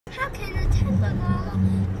How can a Tesla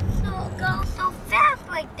go so fast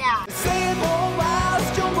like that? Same old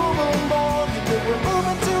miles, you're moving more. We're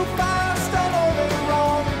moving too fast, I know they're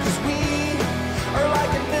wrong. 'Cause we are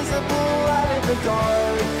like invisible out in the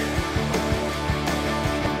dark.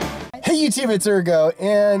 Hey YouTube, it's Urgo,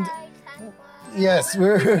 and yes, we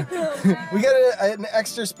got an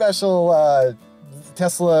extra special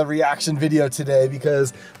Tesla reaction video today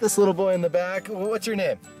because this little boy in the back, what's your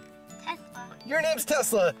name? Tesla. Your name's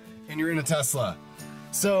Tesla, and you're in a Tesla.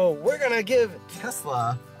 So we're gonna give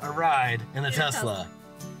Tesla a ride in a Tesla.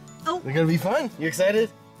 Oh. They're gonna be fun. You excited?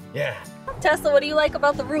 Yeah. Tesla, what do you like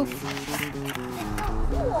about the roof? It's so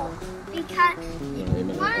cool because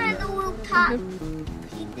one of the rooftop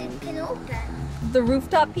pieces can open. The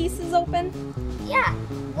rooftop piece is open? Yeah,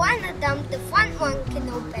 one of them, the front one can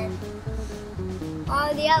open.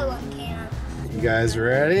 Or the other one can't. You guys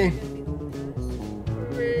ready?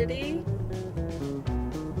 Ready?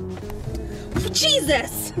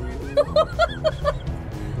 Jesus!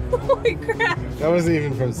 Holy crap! That wasn't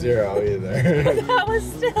even from zero either. That was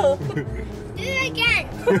still. Do it again.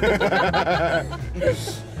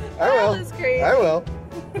 I will. That was crazy. I will.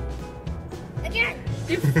 Again.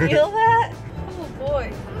 Do you feel that? Oh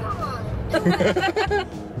boy. Come on.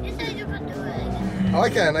 You said you could do it again. Oh, I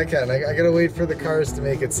can. I gotta wait for the cars to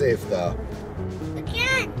make it safe though.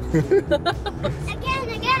 Again.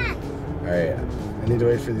 Again. Alright, I need to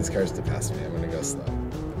wait for these cars to pass me. I'm gonna go slow.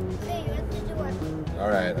 Okay, you have to do it.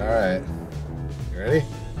 Alright. You ready?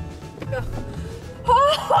 Go.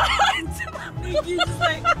 Oh, you just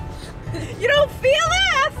like, you don't feel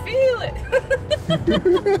it? I feel it.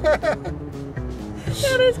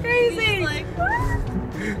 That is crazy. Like,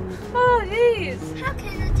 oh, jeez. How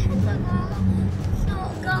can a Tesla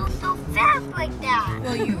go so fast like that?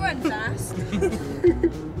 Well, you run fast.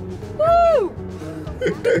 Woo!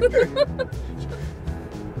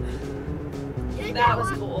 That was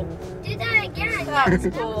cool. Do that again. That was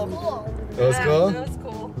cool. That was cool? That was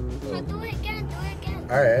cool. No, do it again.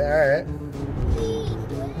 Alright. Please, do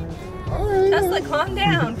it again. Alright. Tesla, calm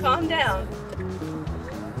down. Calm down.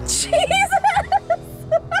 Jesus! That is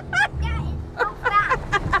so fast.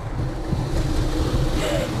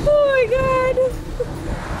 Oh my god!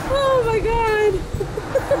 Oh my god!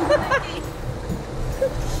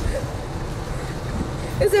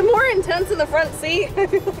 Is it more intense in the front seat?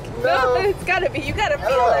 No. It's gotta be. You gotta I feel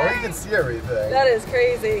don't know, that. we can see everything. That is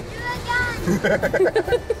crazy. Do it again.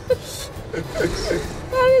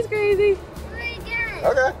 That is crazy. Do it again.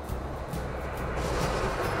 Okay.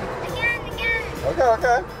 Again.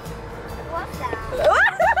 Okay. What's that?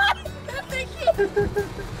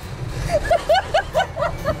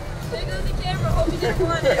 There goes the camera. Hope you didn't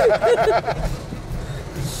want it.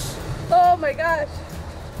 Oh my gosh.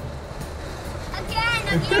 Again.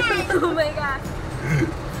 Oh my gosh.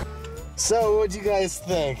 So, what'd you guys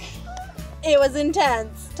think? It was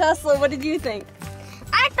intense. Tesla, what did you think?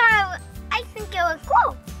 I think it was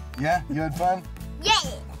cool. Yeah? You had fun? Yeah.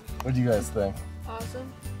 What'd you guys think?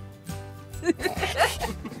 Awesome.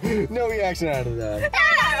 No reaction out of that.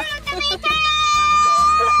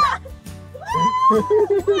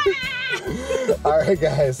 Alright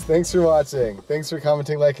guys, thanks for watching. Thanks for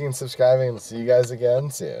commenting, liking, and subscribing. We'll see you guys again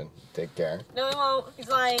soon. Take care. No, he won't. He's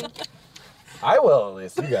lying. I will at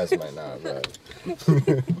least. You guys might not, but.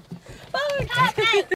 Oh,